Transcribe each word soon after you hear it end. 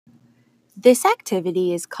This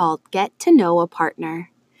activity is called Get to Know a Partner.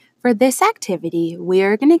 For this activity, we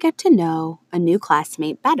are going to get to know a new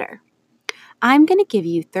classmate better. I'm going to give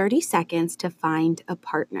you 30 seconds to find a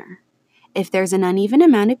partner. If there's an uneven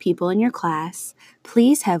amount of people in your class,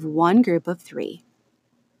 please have one group of 3.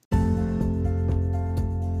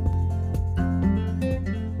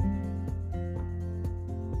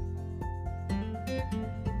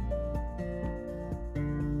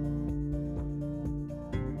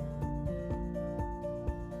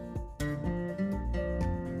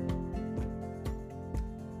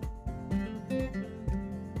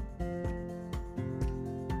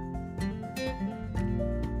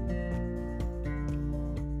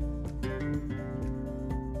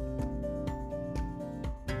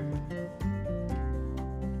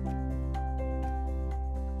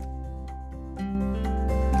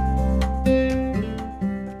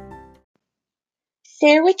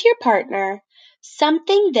 Share with your partner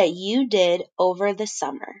something that you did over the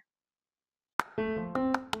summer.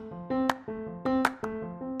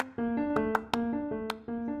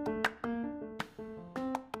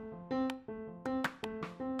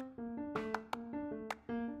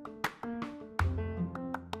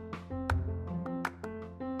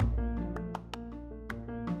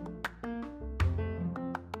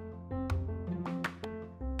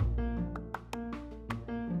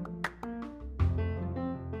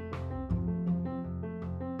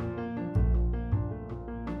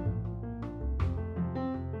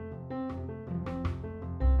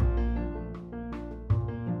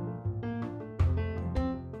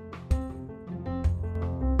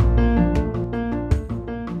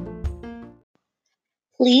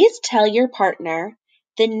 Please tell your partner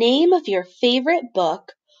the name of your favorite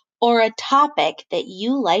book or a topic that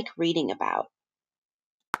you like reading about.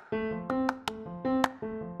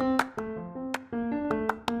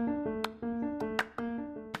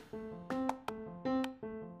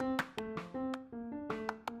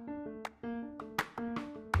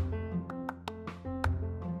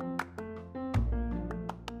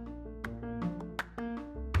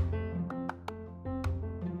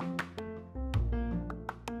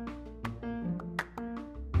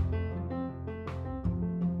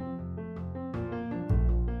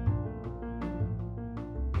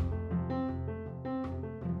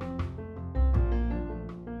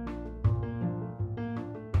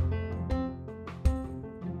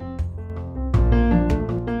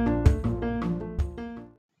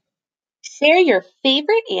 Share your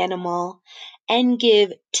favorite animal and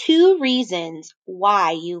give 2 reasons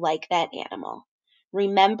why you like that animal.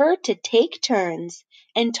 Remember to take turns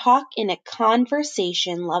and talk in a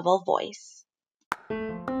conversation level voice.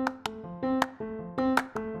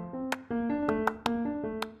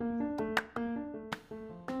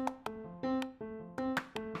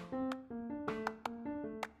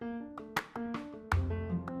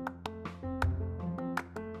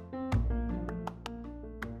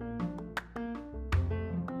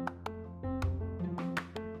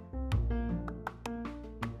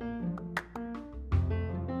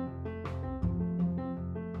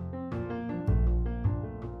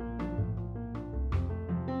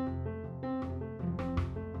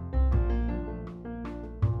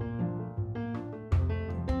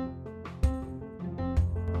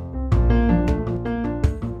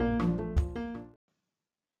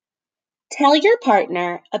 Tell your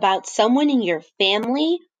partner about someone in your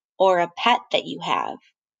family or a pet that you have.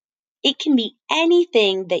 It can be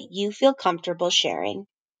anything that you feel comfortable sharing.